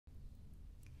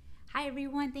Hi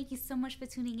everyone, thank you so much for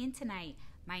tuning in tonight.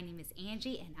 My name is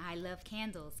Angie and I love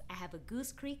candles. I have a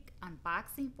Goose Creek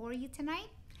unboxing for you tonight.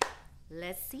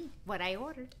 Let's see what I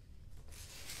ordered.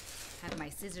 Have my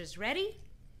scissors ready.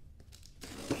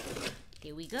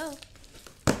 Here we go.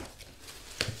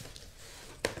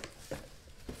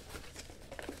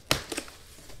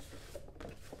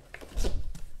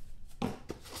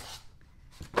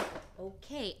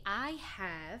 Okay, I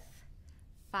have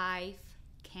 5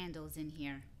 candles in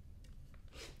here.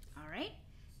 All right,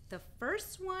 the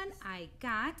first one I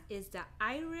got is the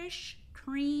Irish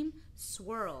Cream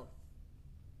Swirl.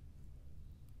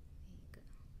 There you go.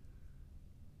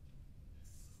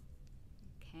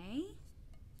 Okay,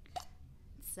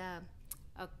 it's a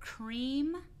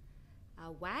cream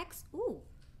wax. Ooh,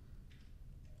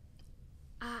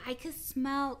 I could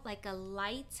smell like a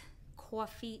light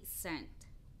coffee scent,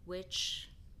 which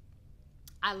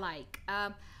I like.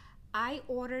 I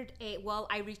ordered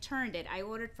I returned it. I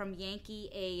ordered from Yankee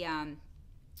a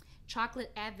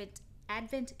chocolate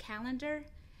advent calendar,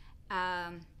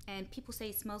 and people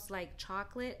say it smells like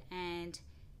chocolate, and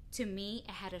to me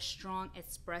it had a strong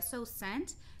espresso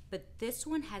scent, but this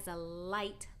one has a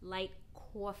light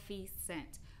coffee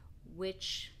scent,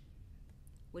 which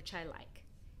I like.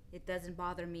 It doesn't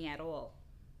bother me at all.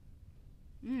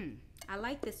 I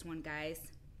like this one,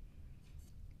 guys.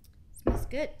 Smells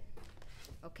good.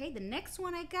 Okay, the next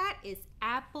one I got is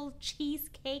apple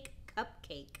cheesecake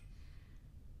cupcake.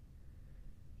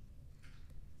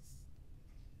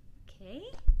 Okay.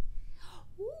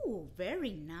 Ooh,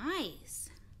 very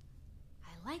nice.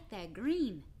 I like that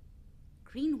green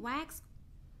wax.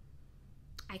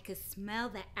 I could smell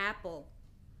the apple.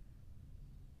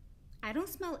 I don't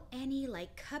smell any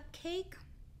like cupcake,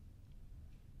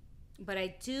 but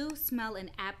I do smell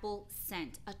an apple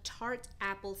scent, a tart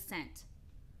apple scent.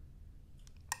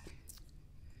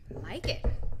 Like it.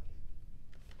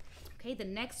 Okay, the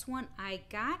next one I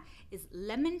got is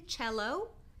limoncello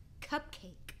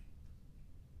cupcake.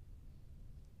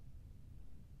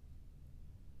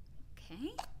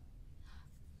 Okay,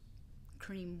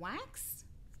 cream wax.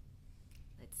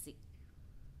 Let's see.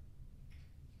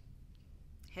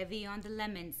 Heavy on the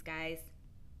lemons, guys.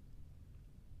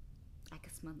 I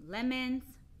can smell lemons,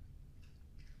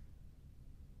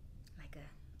 like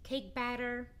a cake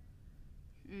batter.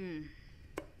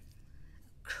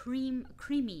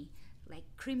 Creamy, like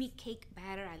creamy cake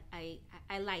batter. I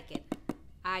like it.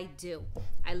 I do.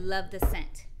 I love the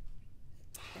scent.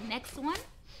 The next one,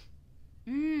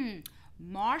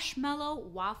 marshmallow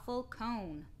waffle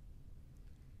cone.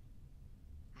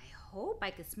 I hope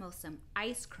I can smell some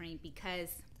ice cream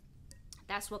because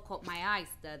that's what caught my eyes.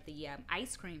 The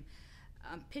ice cream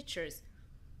pictures.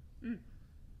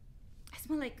 I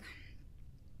smell like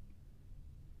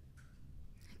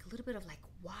a little bit of like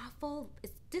waffle.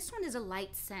 This one is a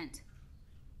light scent,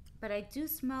 but I do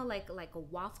smell like a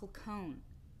waffle cone.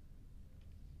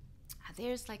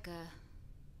 There's like a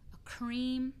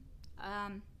cream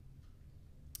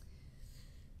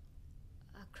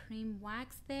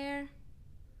wax there.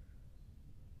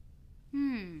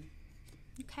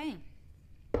 Okay.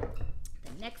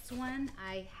 The next one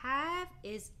I have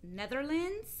is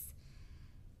Netherlands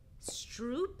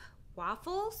Stroop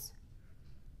waffles.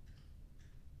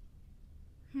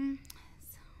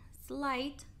 It's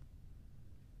light.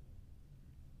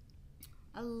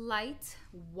 A light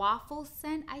waffle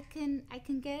scent I can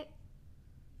get.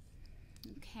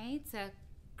 Okay, it's a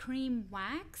cream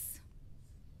wax.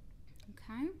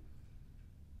 Okay.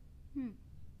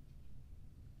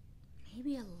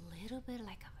 Maybe a little bit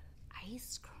like of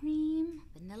ice cream,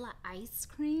 vanilla ice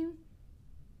cream.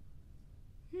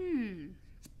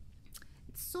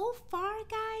 So far,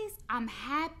 guys, I'm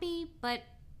happy, but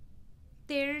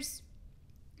there's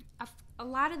a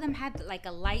lot of them had like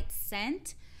a light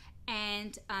scent,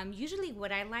 and usually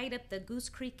when I light up the Goose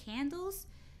Creek candles,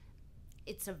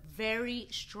 it's a very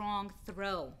strong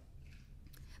throw.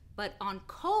 But on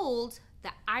cold,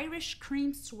 the Irish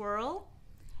Cream Swirl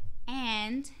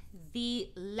and the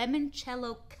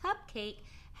limoncello cupcake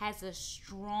has a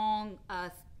strong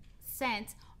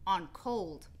scent on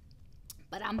cold.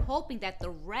 But I'm hoping that the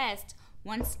rest,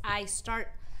 once I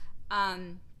start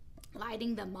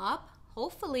lighting them up,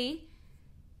 hopefully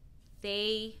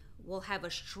they will have a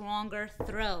stronger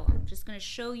throw. I'm just going to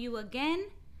show you again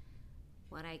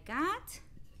what I got.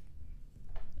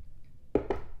 There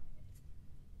you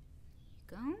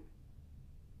go.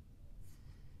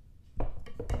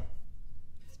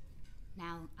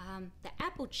 Now, the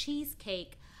apple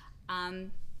cheesecake, I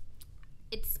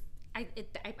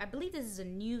believe this is a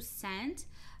new scent.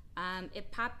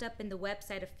 It popped up in the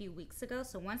website a few weeks ago.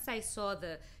 So once I saw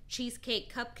the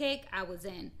cheesecake cupcake, I was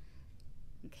in.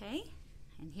 Okay,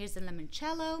 and here's the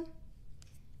limoncello.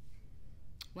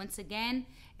 Once again,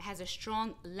 it has a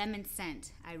strong lemon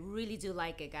scent. I really do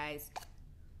like it, guys.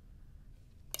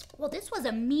 Well, this was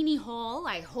a mini haul.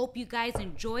 I hope you guys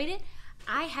enjoyed it.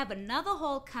 I have another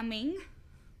haul coming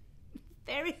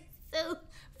very soon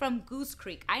from Goose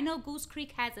Creek. I know Goose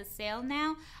Creek has a sale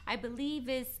now. I believe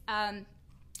is I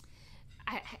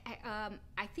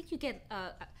think you get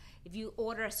if you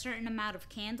order a certain amount of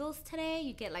candles today,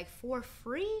 you get like 4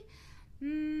 free.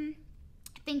 I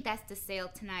think that's the sale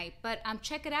tonight. But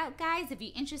check it out, guys. If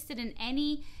you're interested in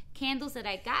any candles that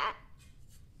I got,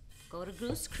 go to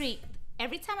Goose Creek.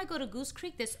 Every time I go to Goose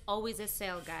Creek, there's always a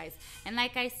sale, guys. And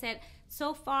like I said,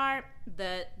 so far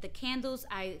the candles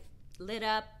I lit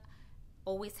up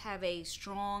always have a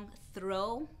strong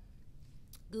throw.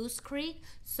 Goose Creek.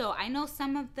 So I know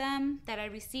some of them that I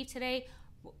received today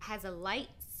has a light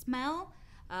smell,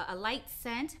 a light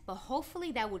scent, but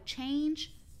hopefully that will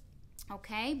change.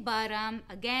 Okay, but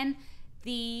again,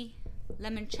 the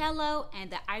limoncello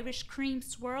and the Irish cream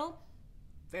swirl,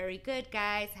 very good,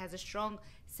 guys. Has a strong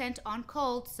scent on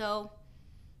cold, so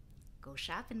go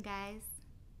shopping, guys.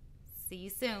 See you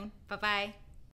soon. Bye-bye.